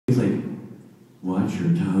Watch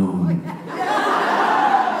your tone.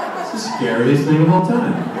 It's the scariest thing of all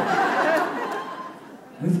time.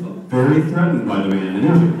 I felt very threatened by the man in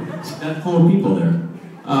interview. It's that full of people there.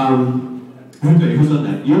 Okay, who's on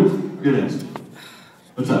that? You're next.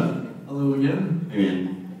 What's up? Hello again. Hey, man.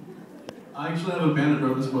 I actually have a Band of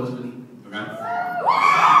Brothers question. Okay.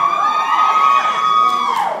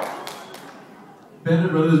 Band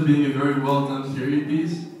of Brothers being a very well done period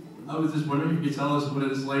piece, I was just wondering if you could tell us what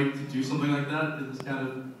it's like to do something like that. It's kind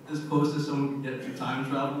of as close as someone can get to time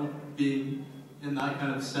travel, being in that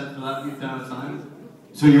kind of set for that amount of time.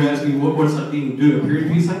 So you're asking what's like doing a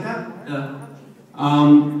period piece like that? Yeah.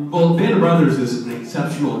 Well, Band of Brothers is an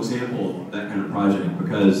exceptional example of that kind of project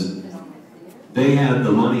because they had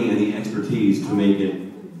the money and the expertise to make it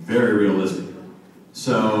very realistic.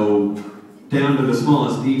 So, down to the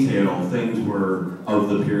smallest detail, things were of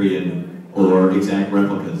the period or exact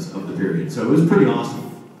replicas of the period. So it was pretty awesome.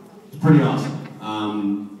 It was pretty awesome.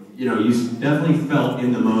 You know, you definitely felt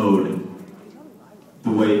in the mode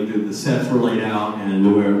the way the sets were laid out and the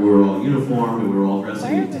way we were all uniformed and we were all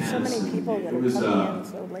dressing in tents. So many people that it was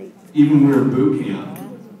so late? even when we were in boot camp.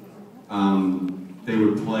 They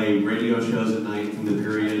would play radio shows at night from the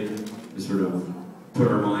period to sort of put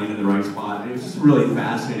our mind in the right spot. It was just a really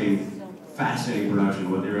fascinating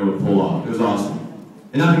production, what they were able to pull off. It was awesome.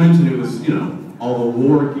 And not to mention it was, you know, all the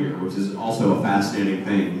war gear, which is also a fascinating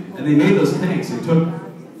thing. And they made those tanks. They took,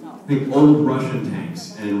 I think, old Russian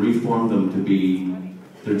tanks and reformed them to be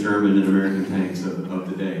the German and American tanks of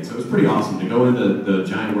the day. So it was pretty awesome to go into the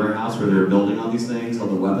giant warehouse where they were building all these things, all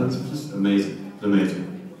the weapons. It was just amazing. It was amazing.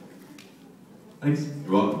 Thanks.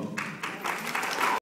 You're welcome.